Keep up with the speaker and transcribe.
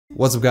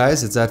What's up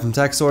guys, it's Ed from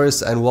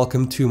TechSource and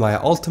welcome to my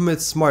Ultimate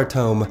Smart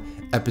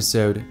Home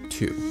Episode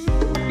 2.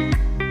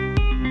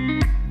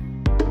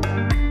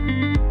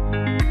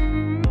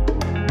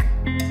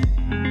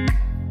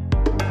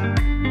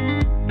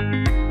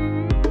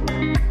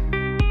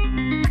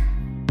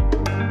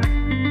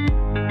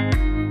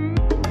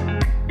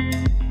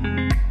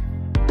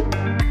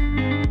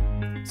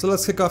 So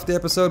let's kick off the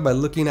episode by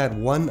looking at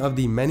one of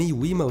the many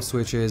Wemo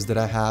switches that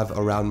I have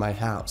around my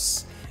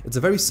house. It's a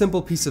very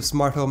simple piece of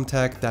smart home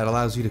tech that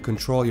allows you to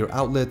control your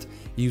outlet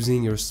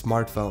using your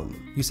smartphone.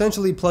 You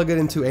essentially plug it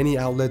into any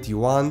outlet you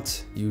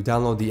want, you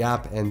download the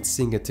app and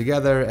sync it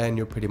together, and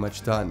you're pretty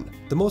much done.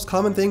 The most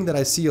common thing that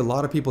I see a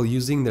lot of people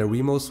using their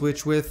Wemo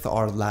switch with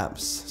are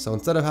lamps. So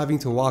instead of having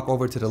to walk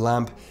over to the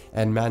lamp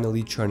and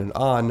manually turn it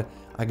on,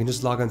 I can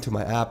just log onto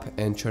my app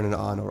and turn it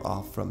on or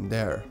off from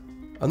there.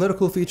 Another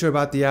cool feature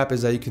about the app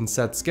is that you can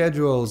set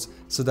schedules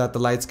so that the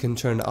lights can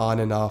turn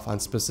on and off on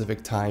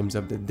specific times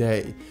of the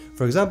day.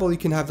 For example, you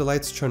can have the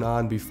lights turn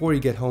on before you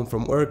get home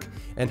from work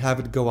and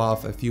have it go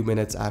off a few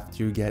minutes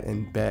after you get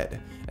in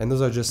bed. And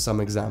those are just some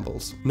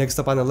examples. Next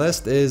up on the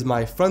list is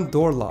my front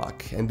door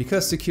lock. And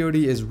because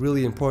security is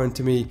really important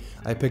to me,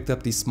 I picked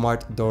up the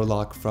smart door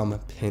lock from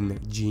Pin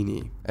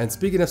Genie. And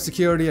speaking of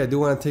security, I do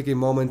want to take a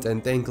moment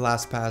and thank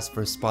LastPass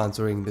for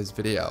sponsoring this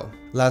video.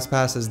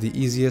 LastPass is the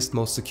easiest,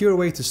 most secure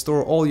way to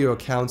store all your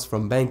accounts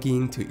from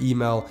banking to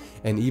email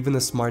and even the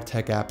smart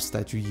tech apps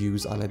that you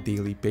use on a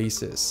daily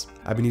basis.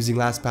 I've been using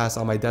LastPass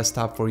on my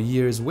desktop for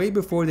years, way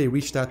before they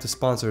reached out to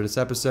sponsor this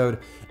episode,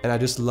 and I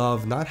just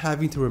love not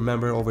having to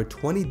remember over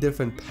 20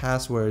 different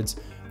passwords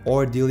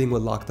or dealing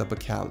with locked up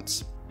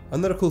accounts.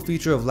 Another cool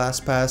feature of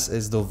LastPass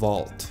is the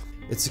Vault.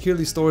 It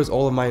securely stores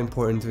all of my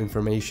important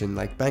information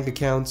like bank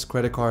accounts,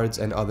 credit cards,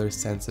 and other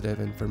sensitive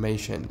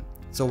information.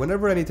 So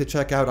whenever I need to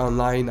check out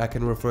online, I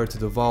can refer to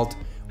the Vault,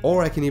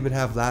 or I can even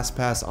have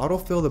LastPass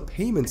autofill the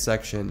payment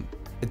section.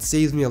 It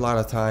saves me a lot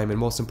of time, and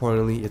most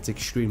importantly, it's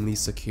extremely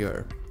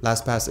secure.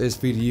 LastPass is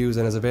free to use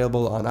and is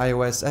available on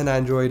iOS and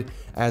Android,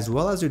 as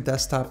well as your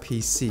desktop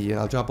PC, and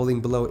I'll drop a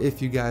link below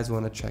if you guys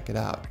want to check it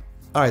out.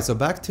 Alright, so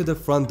back to the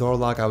front door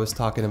lock I was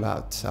talking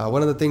about.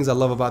 One of the things I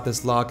love about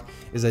this lock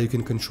is that you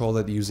can control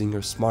it using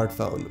your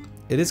smartphone.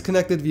 It is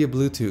connected via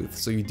Bluetooth,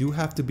 so you do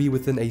have to be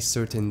within a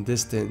certain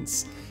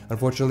distance.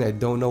 Unfortunately, I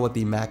don't know what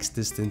the max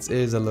distance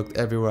is. I looked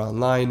everywhere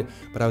online,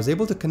 but I was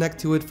able to connect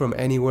to it from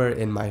anywhere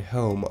in my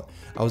home.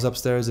 I was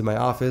upstairs in my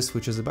office,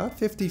 which is about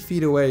 50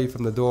 feet away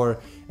from the door,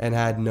 and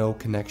had no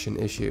connection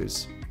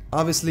issues.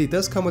 Obviously, it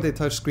does come with a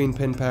touchscreen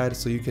pin pad,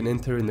 so you can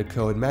enter in the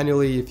code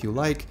manually if you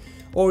like,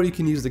 or you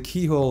can use the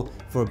keyhole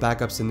for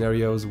backup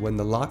scenarios when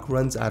the lock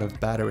runs out of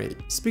battery.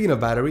 Speaking of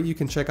battery, you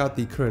can check out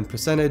the current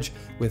percentage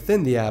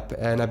within the app,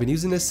 and I've been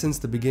using this since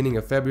the beginning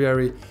of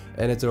February,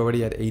 and it's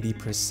already at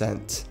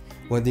 80%.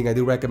 One thing I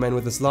do recommend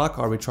with this lock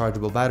are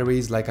rechargeable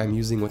batteries like I'm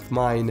using with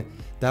mine.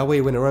 That way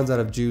when it runs out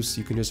of juice,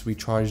 you can just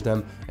recharge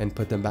them and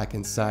put them back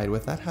inside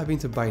without having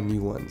to buy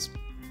new ones.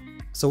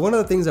 So one of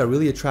the things that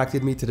really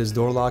attracted me to this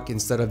door lock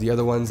instead of the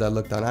other ones I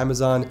looked on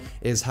Amazon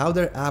is how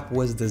their app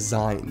was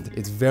designed.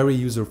 It's very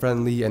user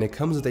friendly and it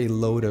comes with a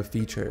load of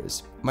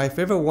features. My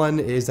favorite one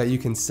is that you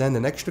can send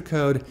an extra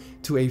code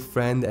to a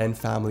friend and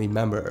family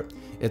member.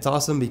 It's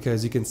awesome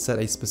because you can set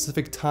a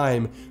specific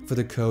time for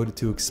the code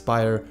to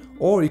expire,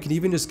 or you can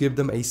even just give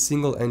them a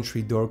single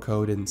entry door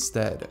code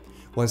instead.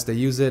 Once they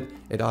use it,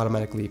 it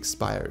automatically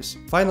expires.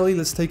 Finally,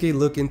 let's take a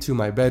look into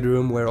my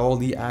bedroom where all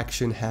the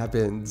action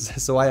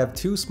happens. So I have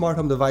two smart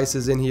home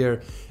devices in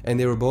here, and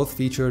they were both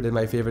featured in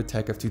my favorite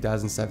tech of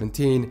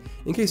 2017.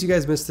 In case you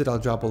guys missed it, I'll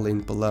drop a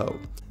link below.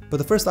 But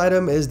the first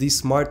item is the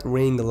smart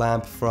ring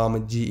lamp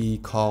from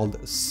GE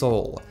called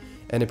Soul.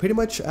 And it pretty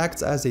much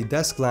acts as a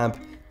desk lamp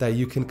that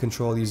you can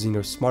control using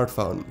your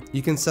smartphone.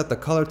 You can set the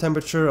color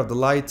temperature of the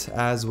light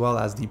as well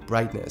as the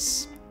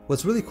brightness.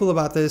 What's really cool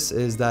about this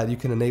is that you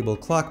can enable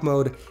clock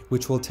mode,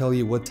 which will tell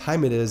you what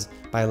time it is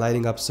by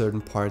lighting up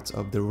certain parts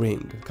of the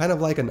ring, kind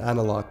of like an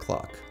analog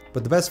clock.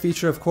 But the best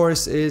feature, of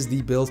course, is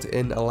the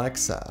built-in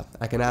Alexa.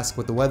 I can ask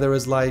what the weather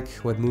is like,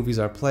 what movies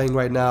are playing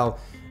right now,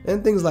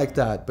 and things like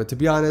that. But to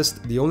be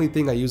honest, the only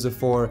thing I use it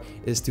for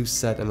is to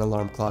set an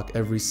alarm clock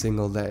every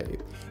single day.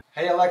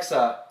 Hey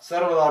Alexa,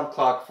 set an alarm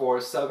clock for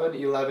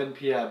 7:11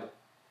 p.m.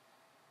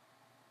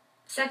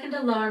 Second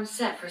alarm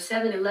set for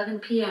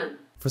 7:11 p.m.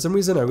 For some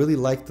reason, I really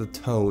like the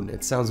tone.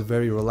 It sounds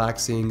very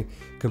relaxing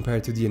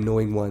compared to the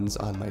annoying ones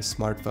on my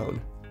smartphone.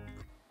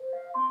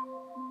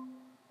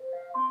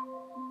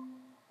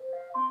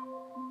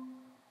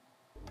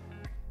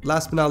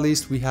 Last but not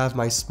least, we have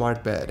my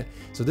smart bed.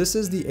 So this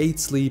is the 8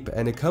 Sleep,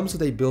 and it comes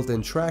with a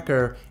built-in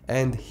tracker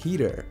and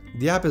heater.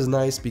 The app is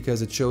nice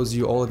because it shows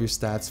you all of your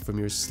stats from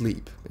your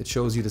sleep. It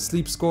shows you the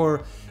sleep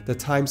score, the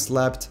time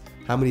slept,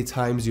 how many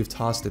times you've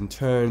tossed and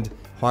turned,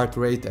 heart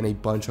rate, and a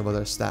bunch of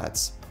other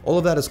stats. All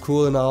of that is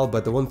cool and all,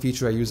 but the one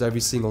feature I use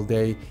every single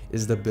day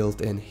is the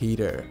built-in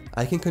heater.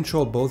 I can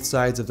control both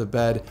sides of the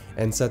bed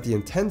and set the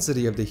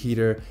intensity of the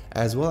heater,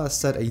 as well as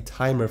set a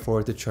timer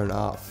for it to turn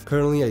off.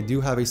 Currently, I do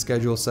have a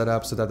schedule set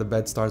up so that the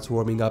bed starts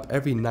warming up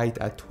every night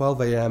at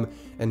 12 AM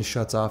and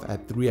shuts off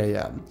at 3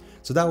 AM.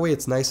 So that way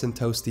it's nice and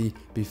toasty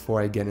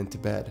before I get into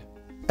bed.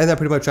 And that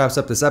pretty much wraps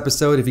up this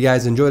episode. If you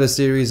guys enjoyed the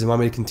series and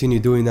want me to continue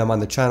doing them on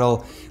the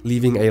channel,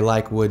 leaving a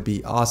like would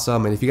be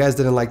awesome. And if you guys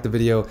didn't like the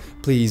video,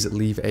 please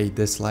leave a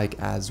dislike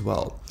as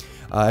well.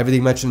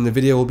 Everything mentioned in the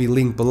video will be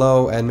linked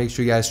below, and make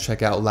sure you guys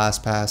check out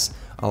LastPass.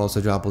 I'll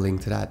also drop a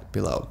link to that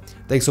below.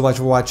 Thanks so much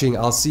for watching.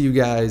 I'll see you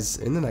guys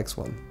in the next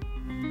one.